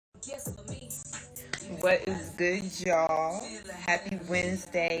What is good, y'all? Happy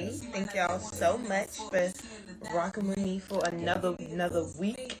Wednesday. Thank y'all so much for rocking with me for another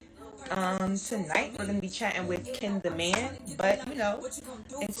week. Tonight we're gonna be chatting with Ken the Man, but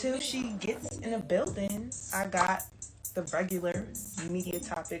until she gets in a building, I got the regular media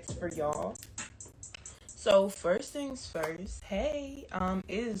topics for y'all. So first things first, hey, it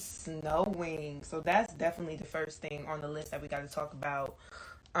is snowing. So that's definitely the first thing on the list that we gotta talk about.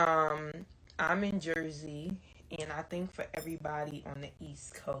 Um, I'm in Jersey, and I think for everybody on the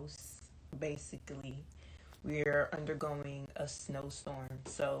East Coast, basically, we're undergoing a snowstorm.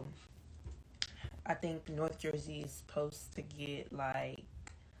 So I think North Jersey is supposed to get like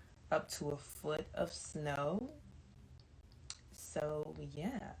up to a foot of snow. So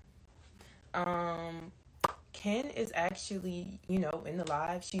yeah. Um, Ken is actually, in the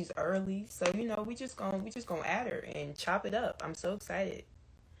live. She's early, so we just gonna add her and chop it up. I'm so excited.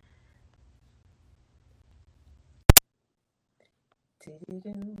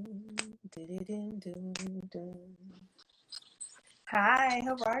 Hi,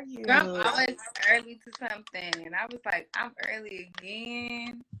 how are Girl, I'm you? always early to something, and I was like, I'm early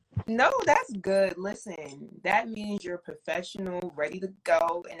again. No, that's good. Listen, that means you're professional, ready to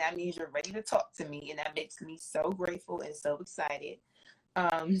go, and that means you're ready to talk to me, and that makes me so grateful and so excited.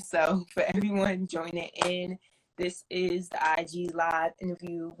 So for everyone joining in, this is the IG live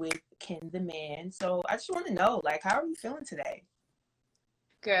interview with Ken the Man. So I just want to know, like, how are you feeling today?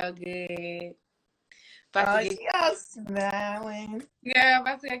 Girl, good. About to get, She all smiling.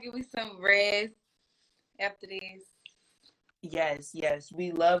 about to go give me some rest after this. Yes, yes,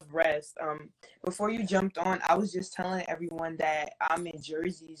 we love rest. Before you jumped on, I was just telling everyone that I'm in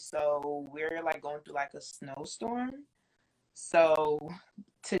Jersey, so we're like going through like a snowstorm. So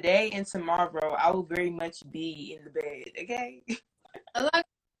today and tomorrow, I will very much be in the bed. Okay. I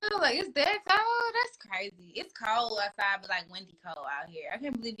feel like it's that cold. That's crazy. It's cold outside, but like windy cold out here. I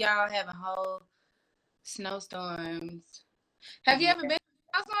can't believe y'all having whole snowstorms. Have you ever Yeah, been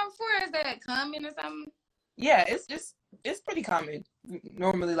to a snowstorm before? Is that common or something? yeah, it's pretty common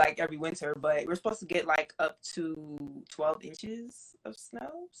normally like every winter, but we're supposed to get like up to 12 inches of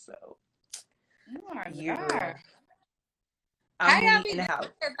snow. So Oh my yeah, god. How I'm y'all really be in the doing house.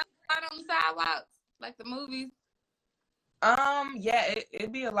 it? Out on the sidewalks like the movies? Yeah,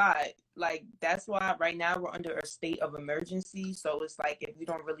 it'd be a lot. Like that's why right now we're under a state of emergency. So it's like if you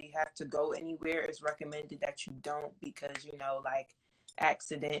don't really have to go anywhere, it's recommended that you don't because like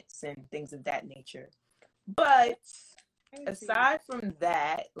accidents and things of that nature. But Crazy. aside from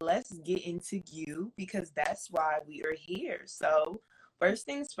that, let's get into you because that's why we are here. So first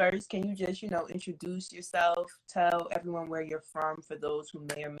things first, can you just, introduce yourself, tell everyone where you're from for those who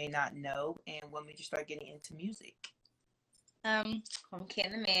may or may not know, and when made you start getting into music? Um, I'm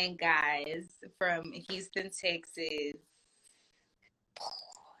Ken the Man, guys, from Houston, Texas.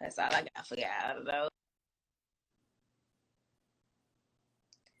 That's all I got for y'all, though.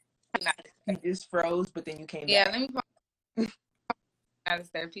 You just froze, but then you came Yeah, back. let me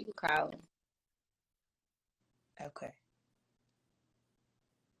understand. People call them. Okay.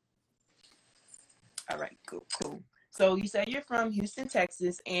 All right. Cool. Cool. So you said you're from Houston,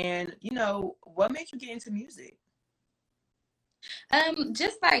 Texas, and what made you get into music?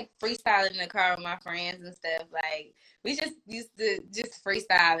 Just like freestyling in the car with my friends and stuff. Like we just used to just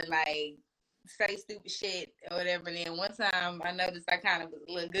freestyle and like say stupid shit or whatever. And then one time I noticed I kind of was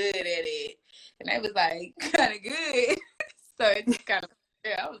a little good at it, and they was like kind of good. So it just kind of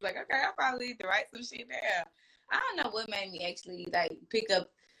yeah. I was like, okay, I probably need to write some shit down. I don't know what made me actually like pick up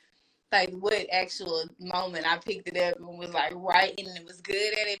like what actual moment I picked it up and was like writing and was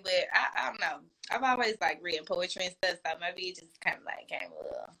good at it, but I don't know. I've always like reading poetry and stuff, so maybe it just kind of like came a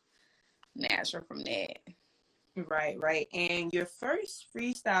little natural from that. Right, right. And your first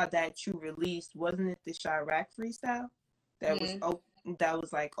freestyle that you released, wasn't it the Chirac freestyle that was Mm-hmm. that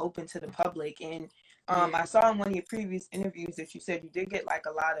was like open to the public? And Yeah. I saw in one of your previous interviews that you said you did get like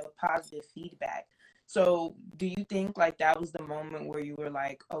a lot of positive feedback. So do you think like that was the moment where you were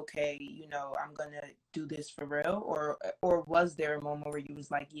like, okay, I'm gonna do this for real, or was there a moment where you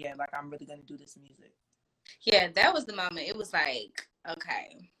was like, yeah, like I'm really gonna do this music? Yeah, that was the moment. It was like,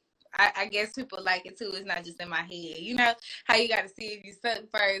 okay. I guess people like it too. It's not just in my head. You know how you got to see if you suck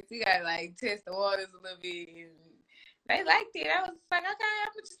first. You got to like test the waters a little bit. And they liked it. I was like, okay,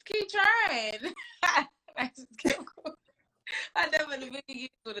 I'm gonna just keep trying. I just kept going. I never in a million years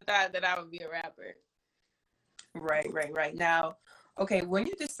would have thought that I would be a rapper. Right, right, right. Now, okay, when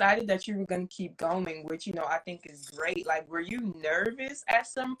you decided that you were going to keep going, which, I think is great, like, were you nervous at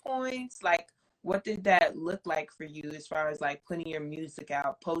some points? Like, what did that look like for you as far as like putting your music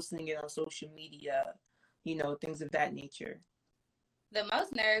out, posting it on social media, things of that nature? The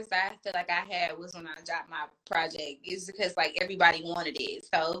most nerves that I feel like I had was when I dropped my project. Is because like everybody wanted it,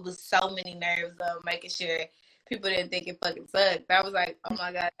 so it was so many nerves of making sure people didn't think it fucking sucked. I was like, oh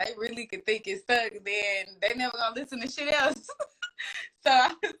my god, they really could think it sucked. Then they never gonna listen to shit else. So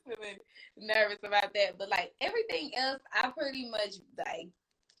I was feeling nervous about that. But like everything else, I pretty much like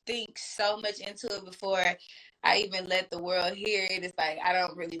think so much into it before I even let the world hear it. It's like I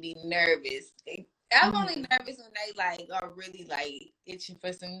don't really be nervous. I'm only nervous when they like are really like itching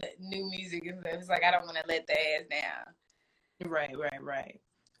for some new music and stuff. It's like I don't want to let the ass down. Right.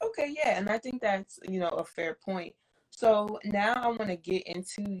 Okay, yeah, and I think that's, a fair point. So now I want to get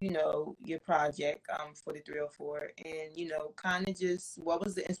into, your project, for the 304, and, kind of just what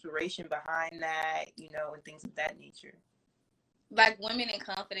was the inspiration behind that, and things of that nature. Like women in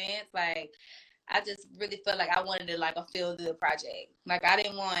confidence, like I just really felt like I wanted to like a feel good project. Like I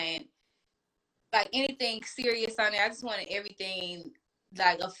didn't want like anything serious on it. I just wanted everything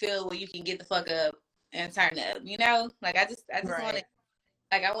like a feel where you can get the fuck up and turn up. Like I just Right. wanted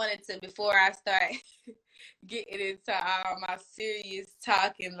like I wanted to before I start getting into all my serious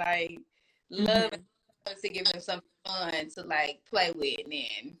talking like love to give them something fun to like play with and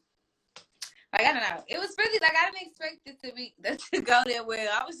then like I don't know. It was really like I didn't expect it to go that well.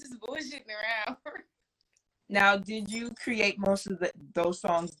 I was just bullshitting around. Now, did you create most of those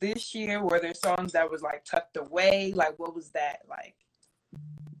songs this year? Were there songs that was like tucked away? Like, what was that like?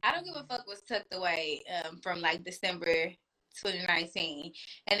 I Don't Give a Fuck was tucked away from like December 2019,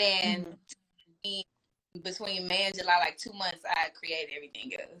 and then between May and July, like 2 months, I created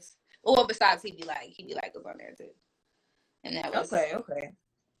everything else. Or besides, He Be Like was on there too, and that was okay.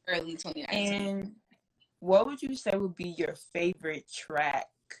 early 2019. And what would you say would be your favorite track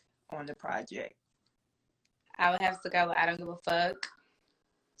on the project? I would have to go with I Don't Give a Fuck.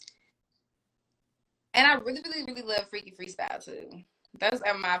 And I really, really, really love Freaky Freestyle too. Those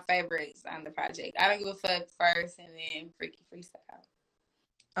are my favorites on the project. I Don't Give a Fuck first and then Freaky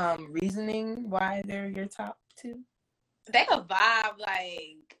Freestyle. Reasoning why they're your top two? They a vibe,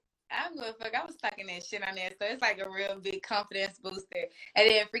 like I don't give a fuck. I was talking that shit on there, so it's like a real big confidence booster. And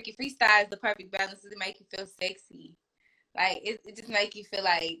then Freaky Freestyle is the perfect balance to make you feel sexy. Like it just make you feel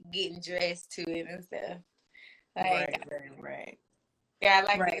like getting dressed to it and stuff. Like, Right. Yeah,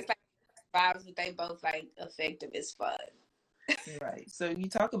 I like it. It's like vibes, but they both like effective as fuck. Right. So you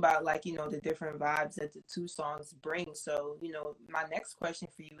talk about like, the different vibes that the two songs bring. So, my next question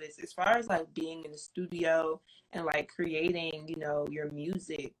for you is as far as like being in the studio and like creating, your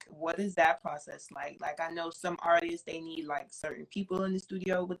music, what is that process like? Like I know some artists, they need like certain people in the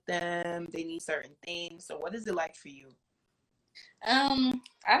studio with them. They need certain things. So what is it like for you? I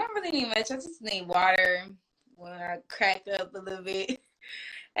don't really need much. I just need water when I crack up a little bit.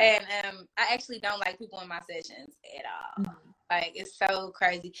 And I actually don't like people in my sessions at all. Like it's so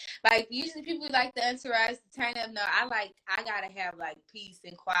crazy. Like usually people like the entourage to turn up. No, I gotta have like peace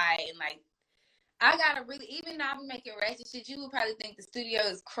and quiet and like I gotta really, even though I'm making ratchet shit, you would probably think the studio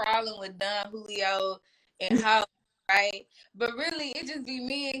is crawling with Don Julio and Ho, right? But really, it just be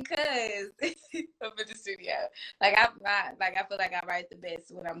me and Cuz up in the studio. Like I feel like I write the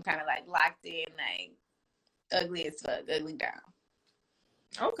best when I'm kind of like locked in, like ugly as fuck, ugly down.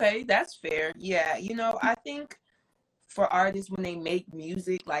 Okay, that's fair. Yeah, I think for artists when they make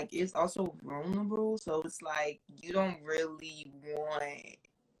music, like it's also vulnerable. So it's like you don't really want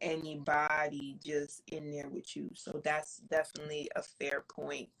anybody just in there with you. So that's definitely a fair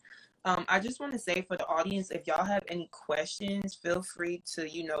point. I just want to say for the audience, if y'all have any questions, feel free to,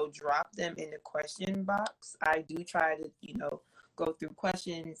 drop them in the question box. I do try to, go through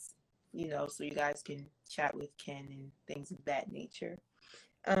questions, so you guys can chat with Ken and things of that nature.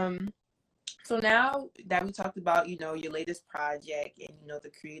 So now that we talked about, your latest project and,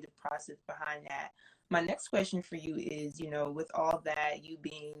 the creative process behind that, my next question for you is, with all that, you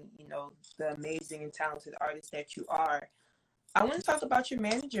being, the amazing and talented artist that you are, I want to talk about your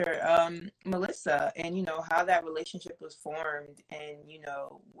manager, Melissa, and, how that relationship was formed and,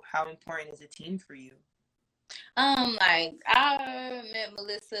 how important is a team for you? Like I met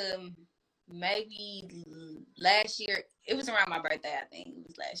Melissa maybe last year. It was around my birthday, I think. It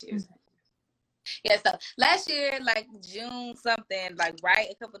was last year. Yeah, so last year, like June something, like right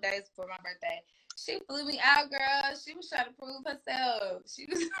a couple days before my birthday, she flew me out, girl. She was trying to prove herself. She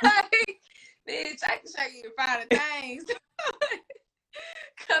was like, bitch, I can show you the finer things.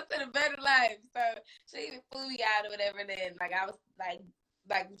 Come to the better life. So she even flew me out or whatever. Then like I was like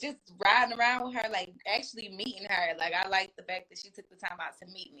like just riding around with her, like actually meeting her. Like I like the fact that she took the time out to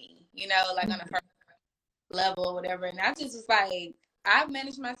meet me, you know, like on a personal level or whatever. And I just was like, I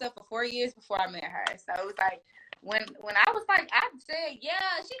managed myself for 4 years before I met her. So it was like when I was like, I said,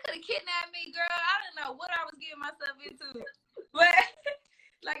 yeah, she could have kidnapped me, girl. I didn't know what I was getting myself into, but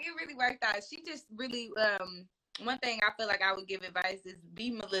like it really worked out. She just really one thing I feel like I would give advice is be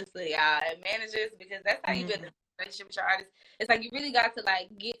Melissa, y'all, and managers, because that's how you build a relationship with your artist. It's like you really got to like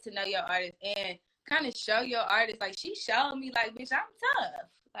get to know your artist and kind of show your artist. Like she showed me, like, bitch, I'm tough.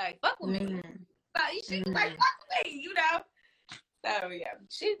 Like fuck with me. Like she was like fuck with me, you know. So yeah,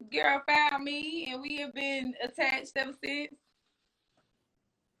 she girl found me, and we have been attached ever since.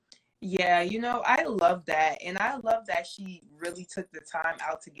 Yeah, you know, I love that. And I love that she really took the time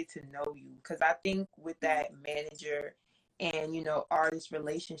out to get to know you. Because I think with that manager and, you know, artist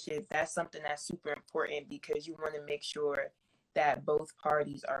relationship, that's something that's super important because you want to make sure that both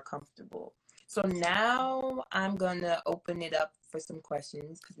parties are comfortable. So now I'm going to open it up for some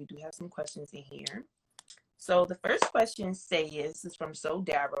questions because we do have some questions in here. So the first question says, this is from So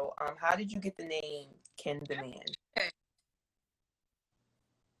Darrow. How did you get the name Ken the Man?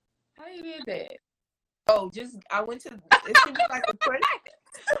 How you did that? Oh, just I went to. It should be like a question.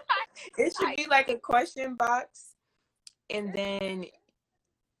 It should be like a question box, and then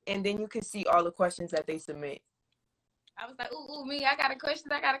you can see all the questions that they submit. I was like, ooh, me, I got a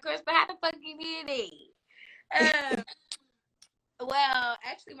question. How the fuck you did it? Well,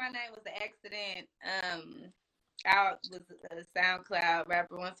 actually, my name was an accident. I was a SoundCloud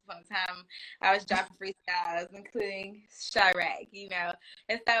rapper once upon a time. I was dropping freestyles, including Chirac, you know.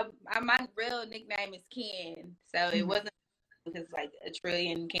 And so my real nickname is Ken. So it wasn't because like a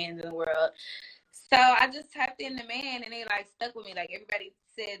trillion Kens in the world. So I just typed in the man, and they like stuck with me. Like everybody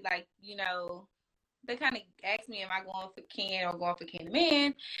said, like, you know, they kind of asked me, am I going for Ken or going for Ken the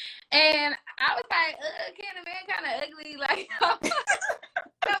Man? And I was like, Ken the Man kind of ugly. Like,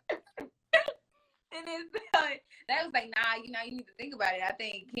 and then so that was like, nah, you know, you need to think about it. I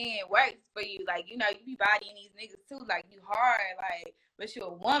think Ken works for you. Like, you know, you be bodying these niggas too. Like, you hard, like, but you're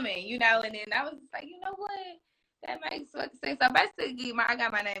a woman, you know? And then I was like, you know what? That makes fucking sense. So basically, I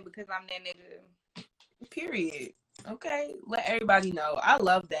got my name because I'm that nigga. Period. Okay, let everybody know. I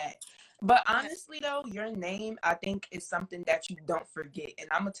love that. But honestly, though, your name, I think, is something that you don't forget. And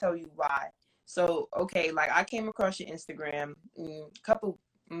I'm going to tell you why. So, okay, like I came across your Instagram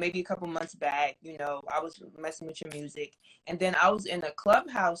maybe a couple months back. You know, I was messing with your music. And then I was in a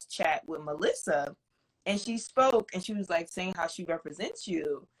Clubhouse chat with Melissa. And she spoke and she was like saying how she represents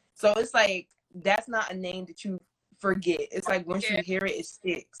you. So it's like, that's not a name that you forget. It's like once you hear it, it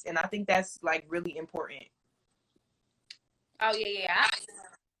sticks. And I think that's like really important. Oh, yeah.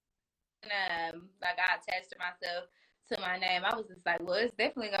 Like I attached myself to my name. I was just like, well, it's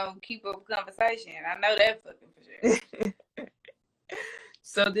definitely gonna keep up a conversation. I know that fucking for sure.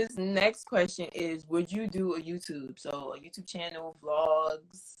 So this next question is, would you do a YouTube? So a YouTube channel,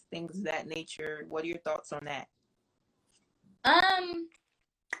 vlogs, things of that nature. What are your thoughts on that?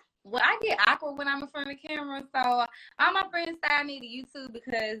 Well, I get awkward when I'm in front of the camera, so all my friends say I need a YouTube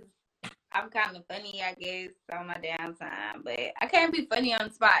because I'm kind of funny, I guess, on my downtime. But I can't be funny on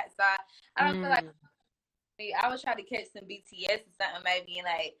the spot, so I don't feel like I would try to catch some BTS or something, maybe, and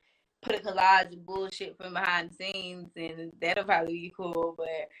like put a collage of bullshit from behind the scenes, and that'll probably be cool.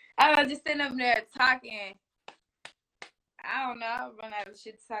 But I don't know, just sitting up there talking. I don't know. I'll run out of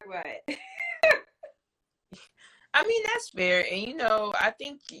shit to talk about it. I mean, that's fair. And, you know, I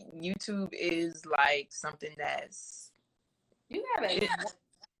think YouTube is like something that's... You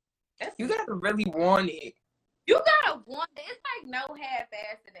gotta really want it. You gotta want it. It's like no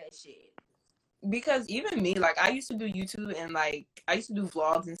half-ass in that shit. Because even me, like, I used to do YouTube and, like, I used to do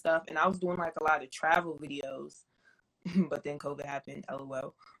vlogs and stuff. And I was doing, like, a lot of travel videos. But then COVID happened,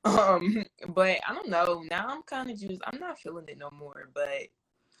 LOL. But I don't know. Now I'm kind of just, I'm not feeling it no more. But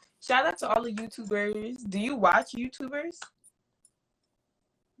shout out to all the YouTubers. Do you watch YouTubers?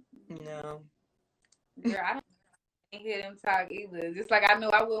 No. Girl, I don't hear them talk either. Just like I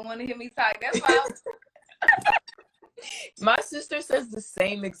know I wouldn't want to hear me talk. That's why. My sister says the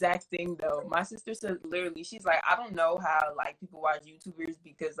same exact thing though. My sister says literally, she's like, I don't know how like people watch YouTubers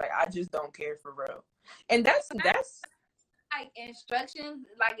because like I just don't care for real. And that's like instructions.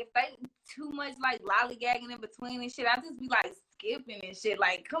 Like if they too much like lollygagging in between and shit, I just be like skipping and shit.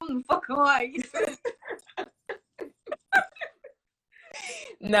 Like come the fuck on.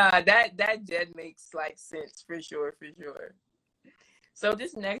 Nah, that makes like sense for sure. So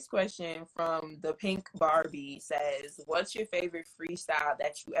this next question from the Pink Barbie says, what's your favorite freestyle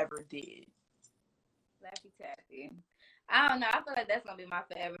that you ever did? Laffy Taffy. I don't know. I feel like that's gonna be my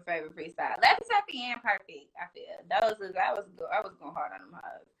forever favorite freestyle. Laffy Taffy and Perfect. I feel I was going hard on them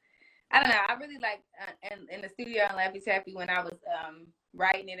hoes. I don't know. I really like in the studio on Laffy Taffy when I was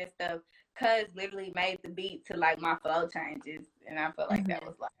writing it and stuff. Cuz literally made the beat to like my flow changes, and I felt like that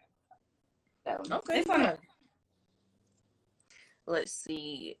was like so. Okay, This one, yeah. Let's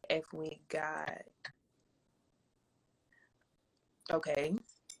see if we got. Okay.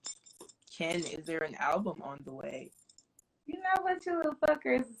 Ken, is there an album on the way? you know what, you little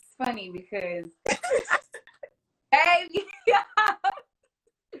fuckers? It's funny because gave y'all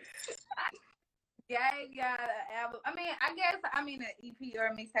gave y'all an album. I mean, I guess an EP or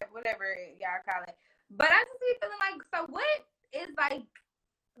a mixtape, whatever y'all call it. But I just be feeling like, so what is like?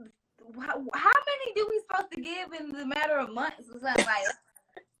 How many do we supposed to give in the matter of months or something like?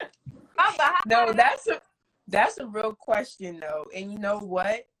 No, that's a real question though. And you know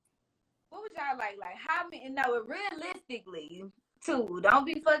what? What would y'all like? Like how many? No, realistically, too. Don't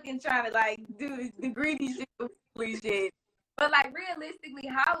be fucking trying to like do the greedy shit. But like realistically,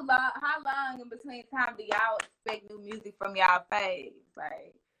 how long in between time do y'all expect new music from y'all faves?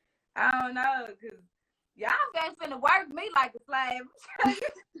 Like I don't know, cause y'all ain't finna work me like a slave.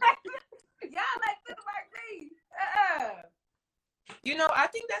 Y'all ain't finna work me. You know, I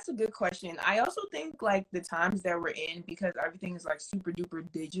think that's a good question. I also think like the times that we're in, because everything is like super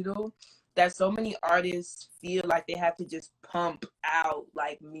duper digital, that so many artists feel like they have to just pump out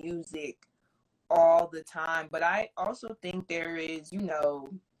like music all the time. But I also think there is, you know,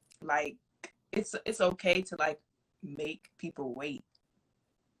 like it's okay to like make people wait.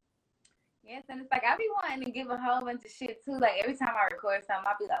 Yes, and it's like I be wanting to give a whole bunch of shit too. Like every time I record something,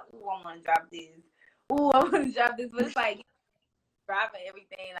 I be like, "Ooh, I want to drop this. Ooh, I want to drop this." But it's like dropping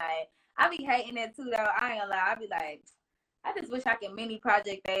everything. Like I be hating that too, though. I ain't gonna lie. I be like, I just wish I could mini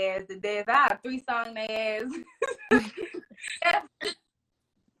project their ass to death. I have 3 songs their ass.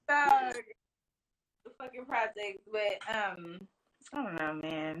 So, the fucking project, but I don't know,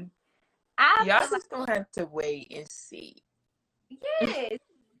 man. I Y'all feel like just gonna have to wait and see. yes, wait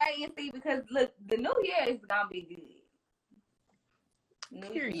and see because look, the new year is gonna be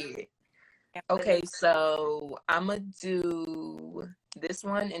good. Period. Okay, so I'm gonna do this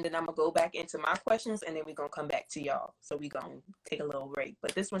one and then I'm gonna go back into my questions and then we're gonna come back to y'all. So we're gonna take a little break.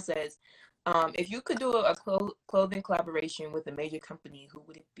 But this one says, if you could do a clothing collaboration with a major company, who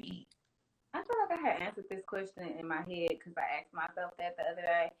would it be? I feel like I had answered this question in my head because I asked myself that the other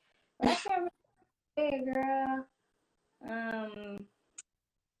day. But I can't remember, girl.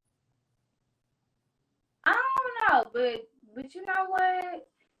 I don't know, but you know what?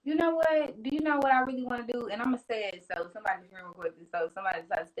 You know what? Do you know what I really want to do? And I'm gonna say it so somebody can record this. So somebody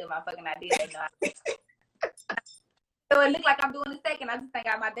decides to steal my fucking idea. They know. So it look like I'm doing a second. I just ain't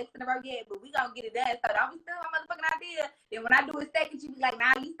got my ducks in the row yet, but we gonna get it done. So don't be stealing my motherfucking idea. Then when I do a second, you be like,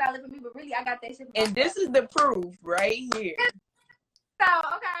 nah, you stole it for me, but really I got that shit. And this is the proof right here. So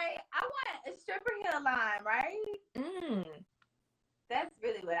okay, I want a stripper hairline, right? That's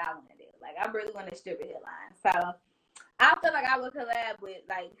really what I want to do. Like I really want a stripper hairline. So I feel like I would collab with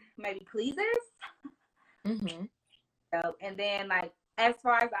like maybe Pleasers. So, and then like as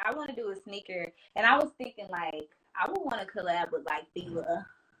far as I want to do a sneaker, and I was thinking like I would want to collab with like Fila.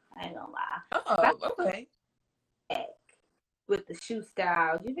 I ain't gonna lie. Oh, okay. With the shoe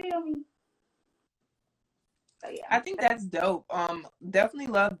styles, you feel me? So yeah, I think that's dope. Definitely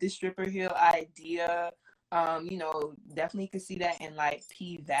love the stripper heel idea. You know, definitely could see that in like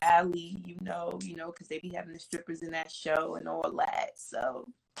P Valley, you know, because they be having the strippers in that show and all that. So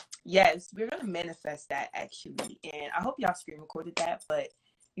yes, we're gonna manifest that actually, and I hope y'all screen recorded that. But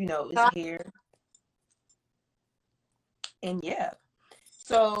you know, it's here, and yeah.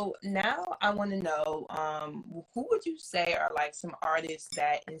 So now I want to know, who would you say are like some artists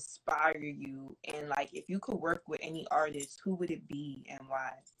that inspire you, and like if you could work with any artist, who would it be and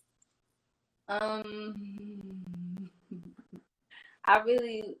why? I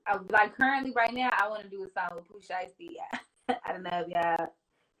like currently right now. I want to do a song with Pooh Shiesty. I don't know if y'all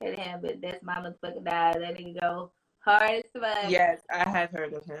heard him, but that's my motherfucking dad. That nigga go hard as fuck. Yes, I have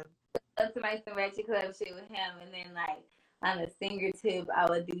heard of him. Up to my some Ratchet Club shit with him, and then like on the singer tip, I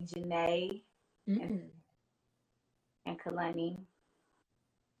would do Janae and Kalani.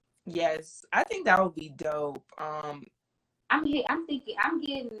 Yes, I think that would be dope. I'm thinking I'm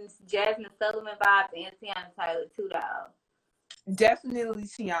getting Jasmine Sullivan vibes and Tiana Tyler too, though. Definitely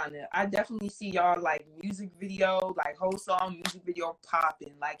Tiana. I definitely see y'all like music video, like whole song music video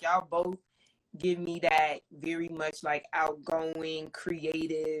popping. Like y'all both give me that very much like outgoing,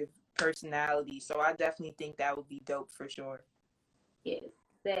 creative personality. So I definitely think that would be dope for sure. Yes,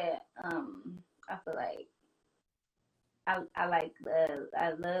 that I feel like I like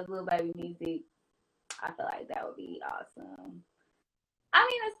I love Lil Baby music. I feel like that would be awesome. I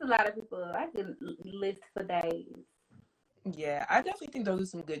mean, that's a lot of people. I could list for days. Yeah, I definitely think those are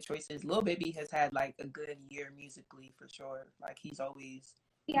some good choices. Lil Baby has had like a good year musically for sure. Like he's always,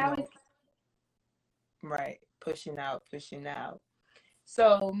 He you always know, right, pushing out, pushing out.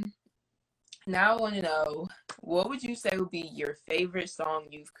 So now I want to know, what would you say would be your favorite song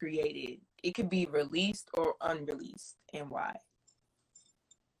you've created? It could be released or unreleased, and why?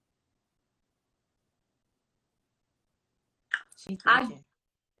 She's I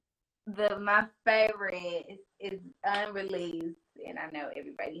thinking. my favorite is unreleased, and I know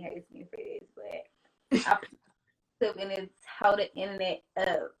everybody hates me for this, but I put up and it's hold the internet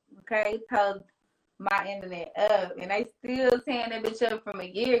up. Okay, hold my internet up, and they still tearing that bitch up from a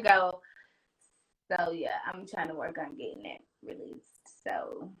year ago. So yeah, I'm trying to work on getting that released.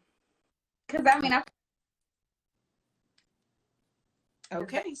 So, cause I mean,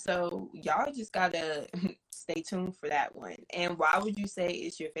 Okay, so y'all just gotta stay tuned for that one. And why would you say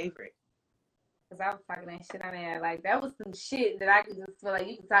it's your favorite? cause I was talking that shit on there. Like that was some shit that I could just feel like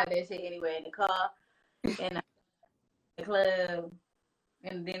you could talk that shit anywhere in the car, in the club,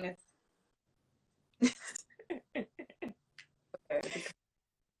 and then it's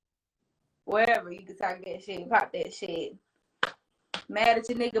wherever you can talk that shit, pop that shit. Mad at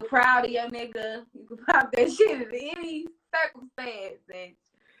your nigga, proud of your nigga. You can pop that shit in any circumstance. And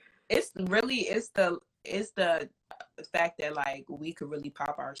it's the fact that like we could really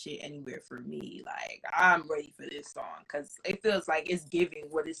pop our shit anywhere. For me, like I'm ready for this song because it feels like it's giving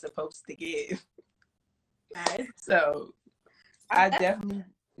what it's supposed to give. nice. So I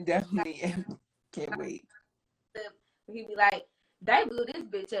definitely can't wait. He be like, they blew this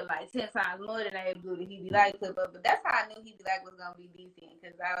bitch up like 10 times more than they blew the He Be Like clip up. But that's how I knew He Be Like was gonna be decent.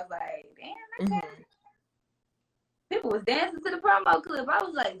 Cause I was like, damn, okay. Mm-hmm. People was dancing to the promo clip. I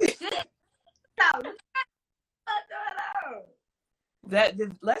was like, shit, what's going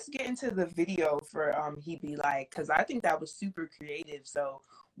on? Let's get into the video for He Be Like, because I think that was super creative. So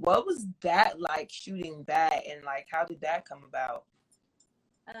what was that like shooting that, and like how did that come about?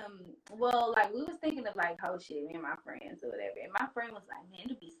 Well, like we was thinking of like whole shit, me and my friends or whatever. And my friend was like, man,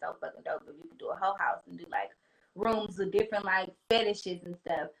 it'd be so fucking dope if you could do a whole house and do like rooms with different like fetishes and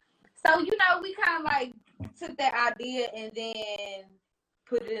stuff. So, you know, we kind of like took that idea and then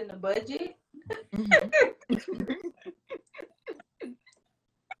put it in the budget. Mm-hmm.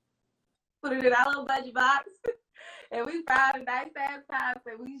 Put it in our little budget box. And we found a nice ass house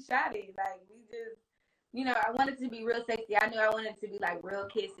and we shot it. Like we just, you know, I wanted it to be real sexy. I knew I wanted it to be like real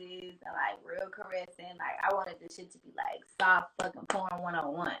kisses and like real caressing. Like I wanted the shit to be like soft fucking porn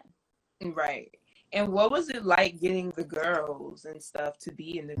 101. Right. And what was it like getting the girls and stuff to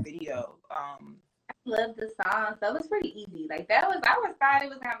be in the video? I love the song, so it was pretty easy. Like that was, I was thought it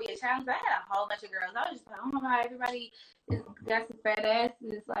was gonna be a challenge. I had a whole bunch of girls. I was just like, oh my god, everybody is got some fat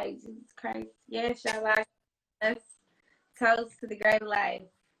asses. Like Jesus Christ, yes, y'all like us. Toast to the great life.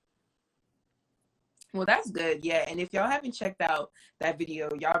 Well, that's good. Yeah. And if y'all haven't checked out that video,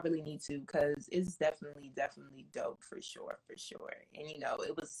 y'all really need to, because it's definitely dope for sure, for sure. And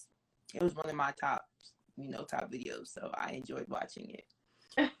it was one of my top videos. So I enjoyed watching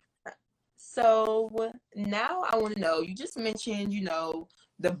it. So now I want to know, you just mentioned,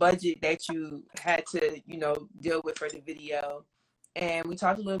 the budget that you had to, deal with for the video. And we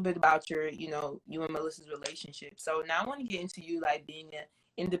talked a little bit about you and Melissa's relationship. So now I want to get into you like being an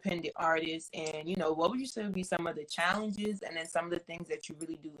independent artist, and what would you say would be some of the challenges and then some of the things that you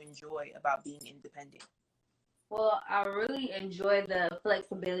really do enjoy about being independent? Well, I really enjoy the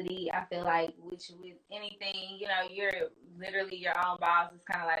flexibility. I feel like, which with anything, you know, you're literally your own boss. It's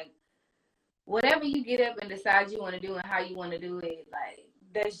kind of like whatever you get up and decide you want to do and how you want to do it, like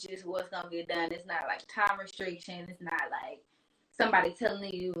that's just what's gonna get done. It's not like time restriction. It's not like somebody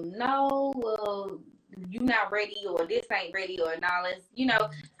telling you no, well you're not ready or this ain't ready or all this, you know.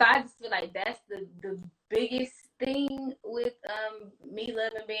 So I just feel like that's the biggest thing with me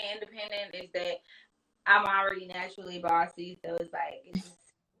loving being independent is that I'm already naturally bossy, so it's like it's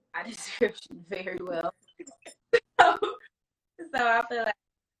just my description very well. So, so I feel like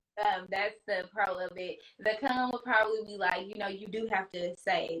that's the pro of it. The con would probably be like, you know, you do have to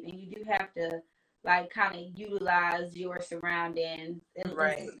save and you do have to like kind of utilize your surroundings and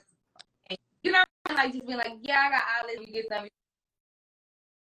Right. you know, like just being like, yeah, I got all this. You get some.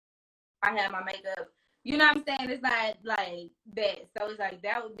 I have my makeup. You know what I'm saying? It's not like that. So it's like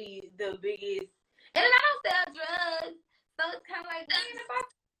that would be the biggest. And then I don't sell drugs, so it's kind of like, man, if I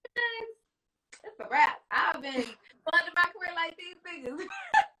drugs, it's a wrap. I've been funding my career like these niggas.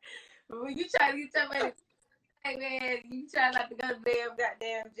 But when you try to get your money, Hey man, you try not to go to damn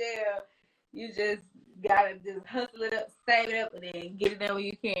goddamn jail. You just gotta just hustle it up, save it up, and then get it done when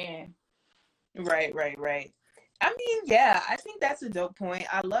you can. Right, right, right. I mean, yeah, I think that's a dope point.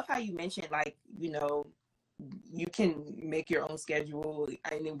 I love how you mentioned, like, you can make your own schedule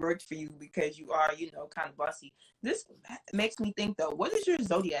and it worked for you because you are, kind of bossy. This makes me think, though, what is your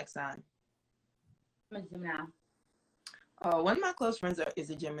zodiac sign? I'm a Gemini. One of my close friends is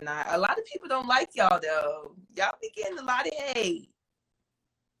a Gemini. A lot of people don't like y'all, though. Y'all be getting a lot of hate.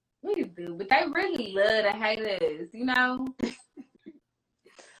 We do, but they really love to hate us, you know?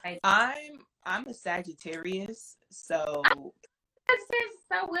 I'm a Sagittarius, so Sagittarius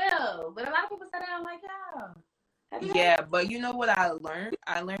so well, but a lot of people say they don't like y'all. yeah, but you know what I learned?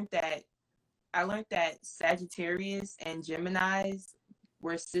 I learned that Sagittarius and Geminis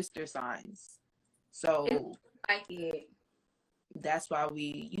were sister signs. So like it. that's why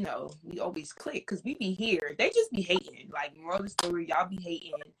we always click because we be here. They just be hating. Like, moral of the story, y'all be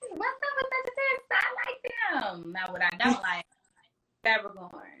hating. What's up with Sagittarius? I like them. Now, what I don't like,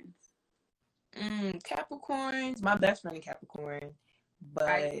 Capricorns. Capricorns. My best friend is Capricorn, but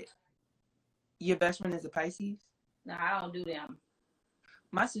Right. Your best friend is a Pisces? No, I don't do them.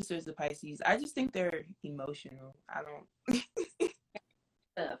 My sister is a Pisces. I just think they're emotional. I don't.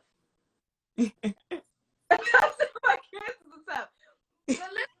 Tough. What's up?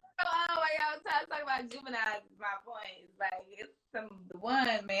 But let's go on while y'all talk about Gemini. My point is like it's some of the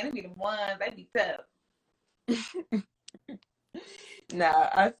ones, man. They be the ones. They be tough. Nah,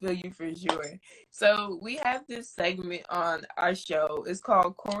 I feel you for sure. So we have this segment on our show. It's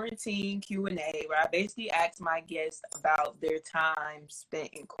called Quarantine Q&A, where I basically ask my guests about their time spent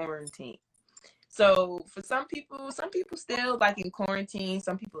in quarantine. So for some people still like in quarantine,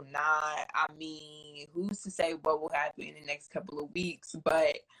 some people not. I mean, who's to say what will happen in the next couple of weeks?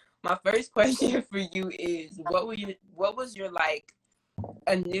 But my first question for you is, what was your like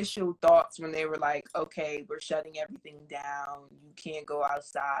initial thoughts when they were like, okay, we're shutting everything down, you can't go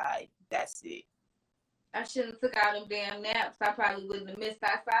outside, that's it? I shouldn't have took all them damn naps. I probably wouldn't have missed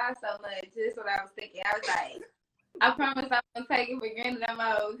outside so much. That's what I was thinking. I was like, I promise I won't take it for granted no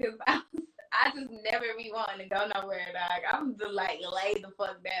more because I just never be wanting to go nowhere, dog. I'm just like lay the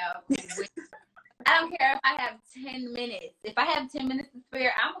fuck down. I don't care if I have 10 minutes. If I have 10 minutes to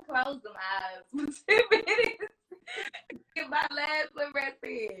spare, I'm going to close them eyes for 10 minutes. Get my last little rest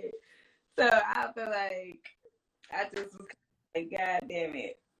in. So I feel like I just was like, God damn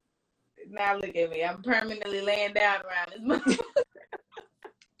it. Now look at me. I'm permanently laying down around this month.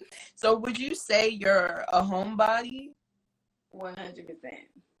 So would you say you're a homebody? 100%.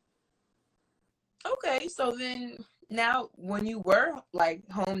 Okay, so then now when you were like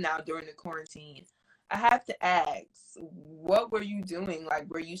home now during the quarantine, I have to ask, what were you doing? Like,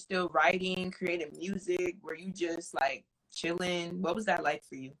 were you still writing, creating music? Were you just like chilling? What was that like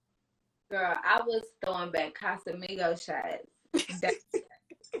for you? Girl, I was throwing back Casamigo shots.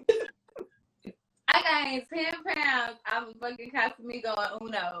 I gained 10 pounds. I was fucking Casamigo and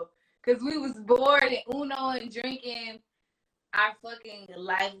Uno. Because we was bored and Uno and drinking our fucking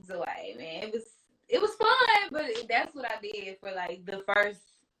lives away, man. It was fun, but that's what I did for like the first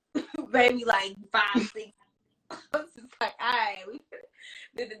maybe like 5, 6. I was just like, all right.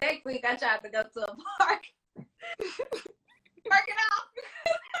 Then the next week I tried to go to a park. Work it out.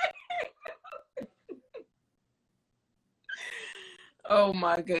 Oh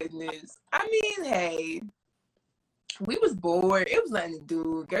my goodness. I mean, hey, we was bored. It was nothing to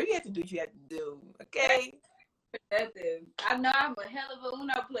do. Girl, you had to do what you had to do. Okay? That's it. I know I'm a hell of a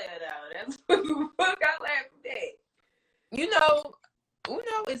Uno player though. That's what the fuck I learned from that. You know,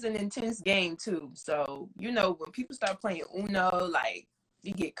 Uno is an intense game too. So, when people start playing Uno, like,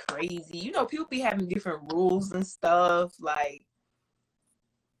 you get crazy. People be having different rules and stuff. Like,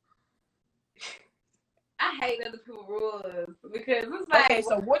 I hate other people's rules because it's like, okay,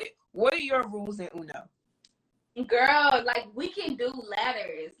 so what are your rules in Uno? Girl, like we can do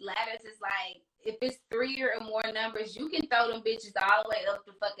ladders. Ladders is like if it's 3 or more numbers, you can throw them bitches all the way up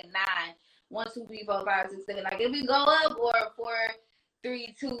to fucking 9. 1, 2, 3, 4, 5, 6, 7. Like if we go up or 4,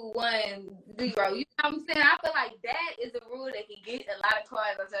 3, 2, 1, 0. You know what I'm saying? I feel like that is a rule that can get a lot of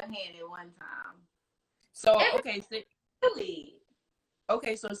cards on your hand at one time. So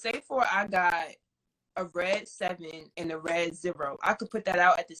okay, so say for I got a red 7 and a red 0. I could put that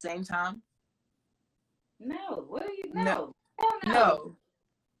out at the same time? No. What do you know? No.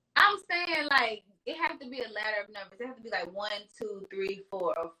 I'm saying like it has to be a ladder of numbers. It has to be like 1, 2, 3,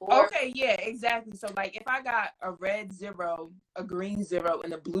 4, or 4. Okay, yeah, exactly. So like if I got a red 0, a green 0,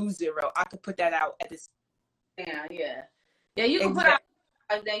 and a blue 0, I could put that out at this. Yeah. You can put out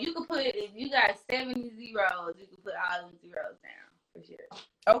Then you can put, if you got 70 zeros, you can put all them zeros down for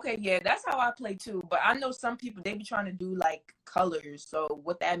sure. Okay, yeah, that's how I play too. But I know some people, they be trying to do like colors. So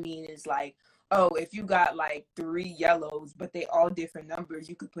what that means is like, oh, if you got like 3 yellows, but they all different numbers,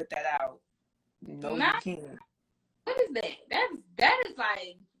 you could put that out. No, you can't. What is that? That is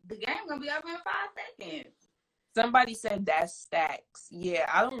like the game gonna be over in 5 seconds. Somebody said that's stacks. Yeah,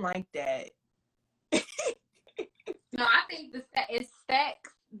 I don't like that. No, I think it's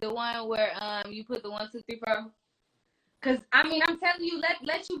stacks, the one where you put the 1, 2, 3, 4. Cause I mean, I'm telling you,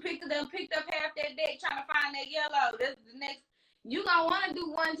 let you picked up half that deck trying to find that yellow. This the next. You gonna want to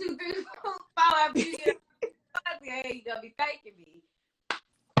do 1, 2, 3, 4 after you get. Hey, you gonna be thanking me.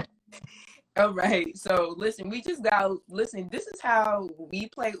 All right, so listen, this is how we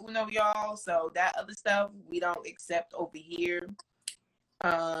play Uno, y'all. So that other stuff we don't accept over here.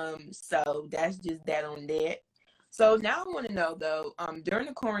 So that's just that on that. So now I want to know though, during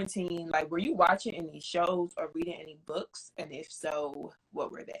the quarantine, like, were you watching any shows or reading any books? And if so,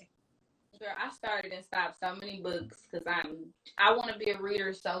 what were they? Girl, I started and stopped so many books because I want to be a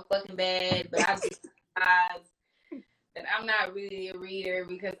reader so fucking bad, but I just realized that I'm not really a reader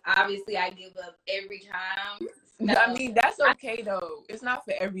because obviously I give up every time. So, I mean, that's okay though. It's not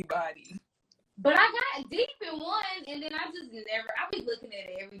for everybody. But I got deep in one, and then I be looking at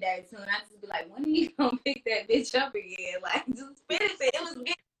it every day too, and I just be like, when are you gonna pick that bitch up again? Like, just finish it. It was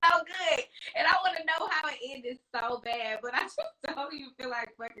getting so good, and I want to know how it ended so bad, but I just don't even feel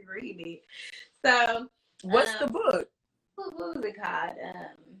like fucking reading it. So, what's the book? What was it called?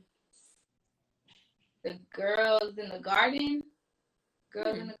 The Girls in the Garden.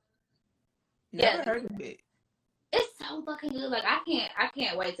 Never heard of it. It's so fucking good. Like I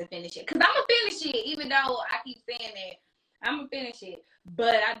can't wait to finish it. Cause I'm gonna finish it, even though I keep saying that I'm gonna finish it.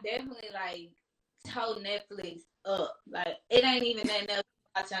 But I definitely like told Netflix up. Like it ain't even nothing else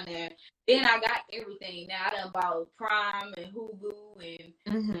to watch on there. Then I got everything. Now I done bought Prime and Hulu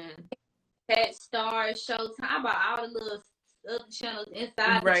and Pet Star, Showtime. I bought all the little other channels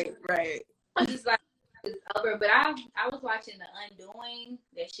inside. Right. I'm just like it's over. But I was watching The Undoing.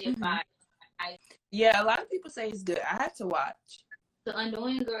 That shit fire. Yeah, a lot of people say it's good. I had to watch. The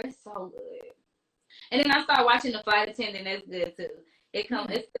Undoing, girl, it's so good. And then I started watching The Flight Attendant. That's good too. It's on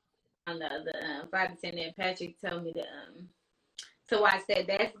the Flight Attendant. Patrick told me to watch that.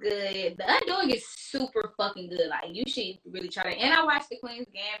 That's good. The Undoing is super fucking good. Like you should really try that. And I watched The Queen's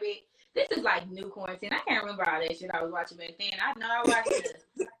Gambit. This is like new quarantine. I can't remember all that shit I was watching back then. I know I watched it.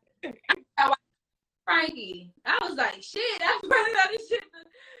 I watched Frankie. I was like, shit, I'm running out of shit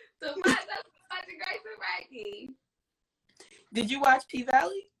to watch. Watching Grace and Frankie. Did you watch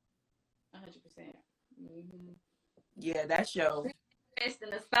P-Valley? 100%. Yeah, that show.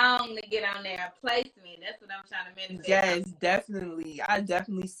 Investing a song to get on there, placement. That's what I'm trying to manifest. Yes, definitely. I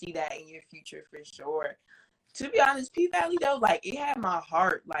definitely see that in your future for sure. To be honest, P-Valley though, like it had my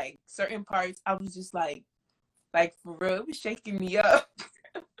heart. Like certain parts, I was just like for real, it was shaking me up.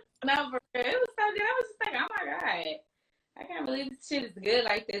 No, for real, it was so good. I was just like, oh my god. I can't believe this shit is good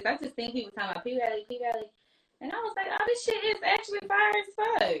like this. I just think people talking about P-Valley. And I was like, oh, this shit is actually fire as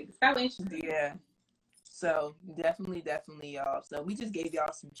fuck. So interesting. Yeah. So definitely, y'all. So we just gave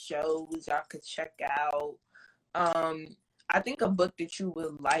y'all some shows y'all could check out. I think a book that you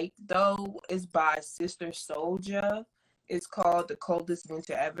would like though is by Sister Souljah. It's called The Coldest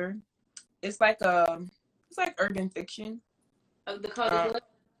Winter Ever. It's like urban fiction.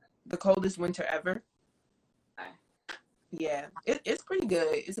 The Coldest Winter Ever. Yeah, it's pretty good.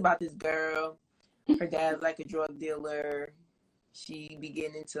 It's about this girl. Her dad's like a drug dealer. She be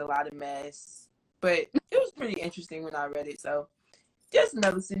getting into a lot of mess. But it was pretty interesting when I read it. So just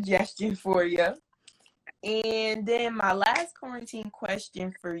another suggestion for you. And then my last quarantine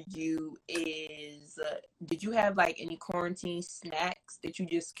question for you is, did you have like any quarantine snacks that you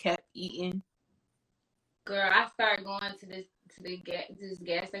just kept eating? Girl, I started going to this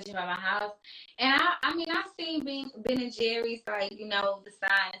gas station by my house, and I mean I've seen Ben and Jerry's, like, you know, the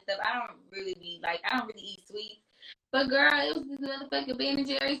sign and stuff. I don't really eat sweets, but girl, it was this motherfucking Ben and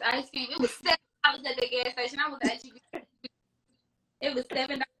Jerry's ice cream. It was $7 at the gas station. I was actually, it was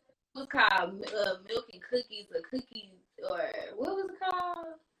 $7. It was called milk and cookies, or what was it called?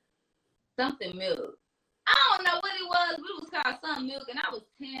 Something milk. I don't know what it was, but it was called some milk, and I was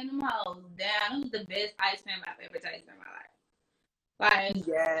tearing them hoes down. It was the best ice cream I've ever tasted in my life. Like,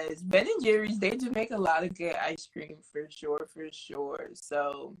 yes, Ben and Jerry's, they do make a lot of good ice cream for sure.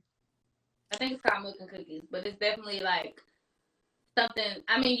 So I think it's called milk and cookies, but it's definitely like something.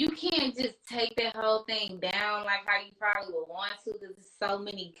 I mean, you can't just take that whole thing down like how you probably would want to, because there's so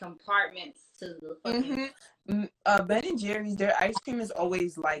many compartments to the fucking. Ben and Jerry's, their ice cream is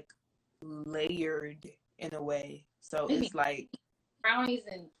always like layered in a way, so it's like brownies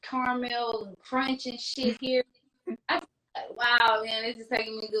and caramel and crunch and shit here. Wow, man, it's just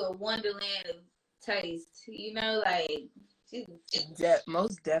taking me to a wonderland of taste. You know, like, Jesus.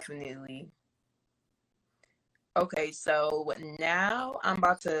 most definitely. Okay, so now I'm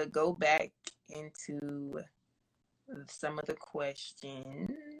about to go back into some of the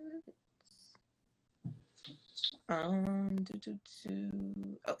questions.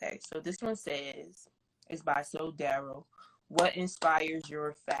 Okay, so this one says, it's by So Daryl. What inspires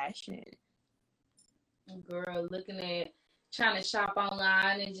your fashion? Girl, trying to shop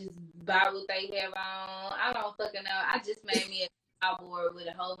online and just buy what they have on. I don't fucking know. I just made me a board with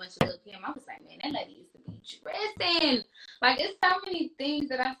a whole bunch of Lil' Kim. I was like, man, that lady used to be dressing. Like, it's so many things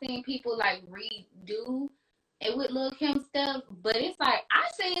that I've seen people like redo and with Lil' Kim stuff. But it's like, I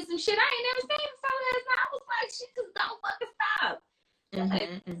seen some shit I ain't never seen before last night. I was like, she just don't fucking stop.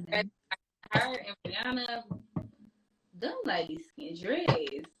 Her and Rihanna, them ladies can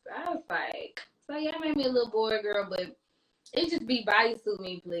dress. I was like, so yeah, I made me a little boy girl, but it just be bodysuit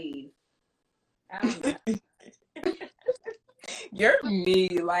me, please. I don't know. You're me.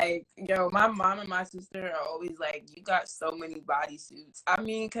 Like, yo, my mom and my sister are always like, you got so many bodysuits. I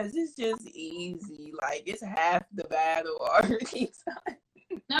mean, because it's just easy. Like, it's half the battle already.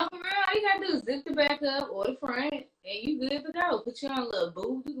 No, for real, all you gotta do is zip the back up or the front, and you good to go. Put you on a little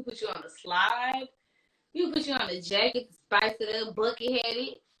boot. You can put you on a slide. You can put you on a jacket to spice it up, bucket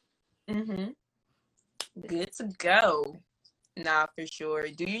headed. Good to go. Nah, for sure.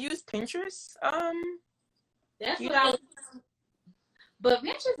 Do you use Pinterest? That's what I was. But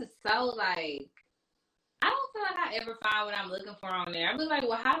Pinterest is so like, I don't feel like I ever find what I'm looking for on there. I be like,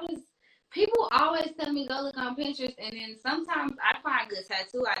 well, how does people always tell me go look on Pinterest, and then sometimes I find good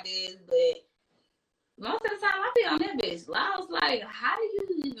tattoo ideas, but most of the time I be on that bitch. I was like, how do you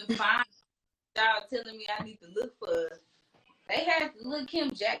even find y'all telling me I need to look for? They had Lil'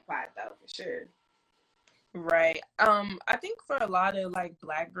 Kim jackpot though, for sure. Right. I think for a lot of like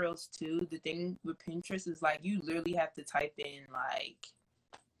Black girls too, the thing with Pinterest is like you literally have to type in like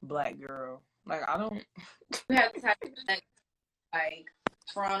Black girl. Like I don't. You have to type in like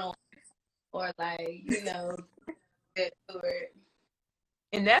frontal or like that word.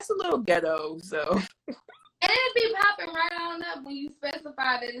 And that's a little ghetto, so. And it be popping right on up when you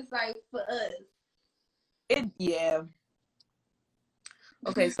specify that it's like for us. Yeah.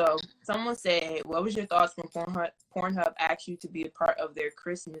 Okay, so someone said, what was your thoughts when Pornhub asked you to be a part of their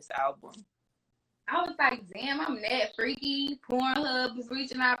Christmas album? I was like, damn, I'm that freaky. Pornhub was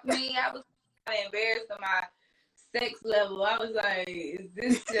reaching out for me. I was kind of embarrassed of my sex level. I was like, is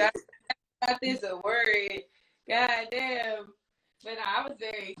this a word? God damn. But no, I was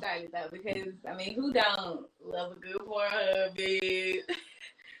very excited though, because I mean, who don't love a good Pornhub, bitch?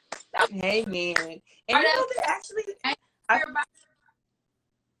 Hey man. And you know they actually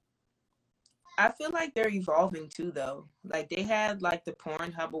I feel like they're evolving too though. Like they had like the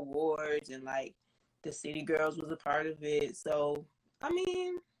Pornhub Awards and like the City Girls was a part of it. So I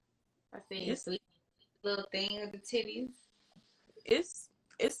mean, I see a sweet little thing with the titties. It's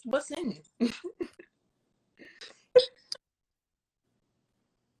what's in it.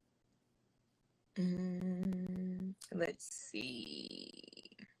 Let's see.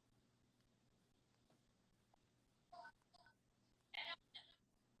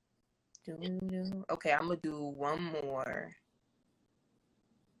 Okay, I'm gonna do one more.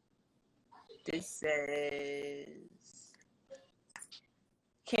 This says,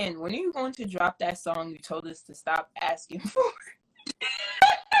 Ken, when are you going to drop that song you told us to stop asking for?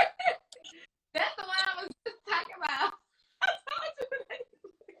 That's the one I was just talking about.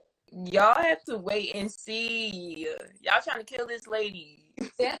 Y'all have to wait and see. Y'all trying to kill this lady.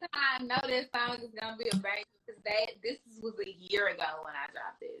 That's how I know this song is gonna be a banger, because this was a year ago when I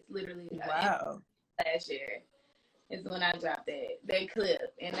dropped this. Literally, wow. Last year is when I dropped that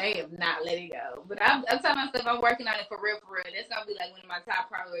clip, and they have not let it go. But I'm telling myself I'm working on it for real, for real. That's gonna be like one of my top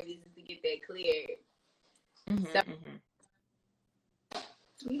priorities is to get that cleared.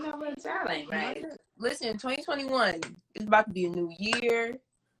 You know what, y'all ain't right. Listen, 2021 is about to be a new year.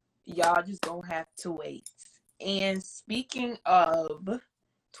 Y'all just gonna have to wait. And speaking of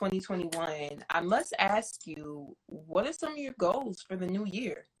 2021, I must ask you, what are some of your goals for the new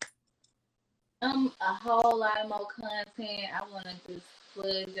year? A whole lot more content. I want to just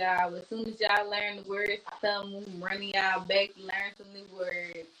flood y'all. As soon as y'all learn the words, I'm running y'all back to learn some new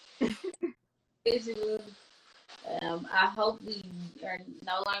words. Visuals. I hope we are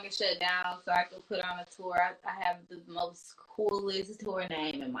no longer shut down, so I could put on a tour. I have the most coolest tour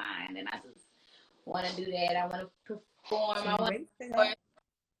name in mind, and I just want to do that. I want to perform. I want to.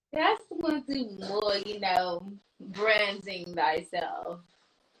 That's want to do more, branding thyself.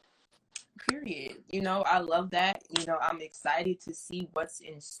 Period. I love that. I'm excited to see what's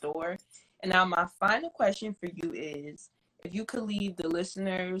in store. And now my final question for you is, if you could leave the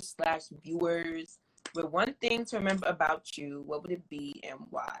listeners / viewers with one thing to remember about you, what would it be and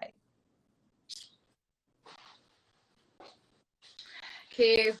why?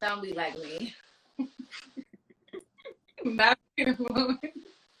 Kids, don't be like me. Not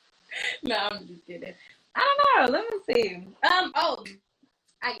no, I'm just kidding. I don't know. Let me see.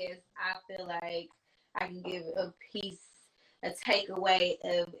 I guess I feel like I can give a piece, a takeaway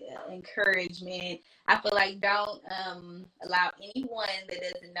of encouragement. I feel like don't allow anyone that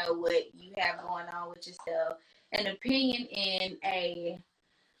doesn't know what you have going on with yourself an opinion and a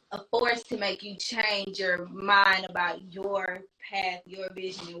force to make you change your mind about your path, your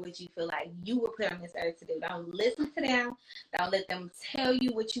vision, and what you feel like you were put on this earth to do. Don't listen to them. Don't let them tell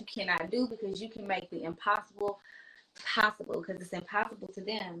you what you cannot do, because you can make the impossible possible, because it's impossible to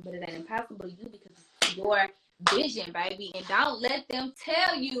them, but it ain't impossible to you because it's your vision, baby. And don't let them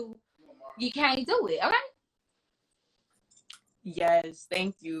tell you you can't do it, okay? Yes,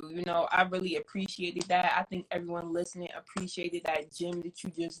 thank you. I really appreciated that. I think everyone listening appreciated that gem that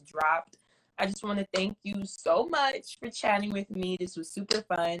you just dropped. I just want to thank you so much for chatting with me. This was super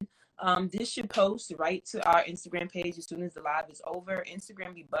fun. This should post right to our Instagram page as soon as the live is over.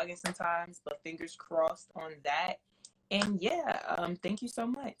 Instagram be bugging sometimes, but fingers crossed on that. And yeah, thank you so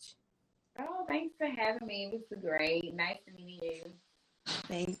much. Oh, thanks for having me. It was great. Nice to meet you.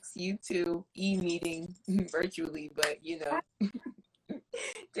 Thanks, you too. E-meeting virtually, but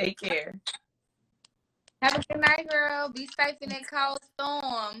take care. Have a good night, girl. Be safe in that cold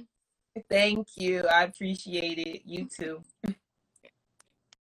storm. Thank you. I appreciate it. You too.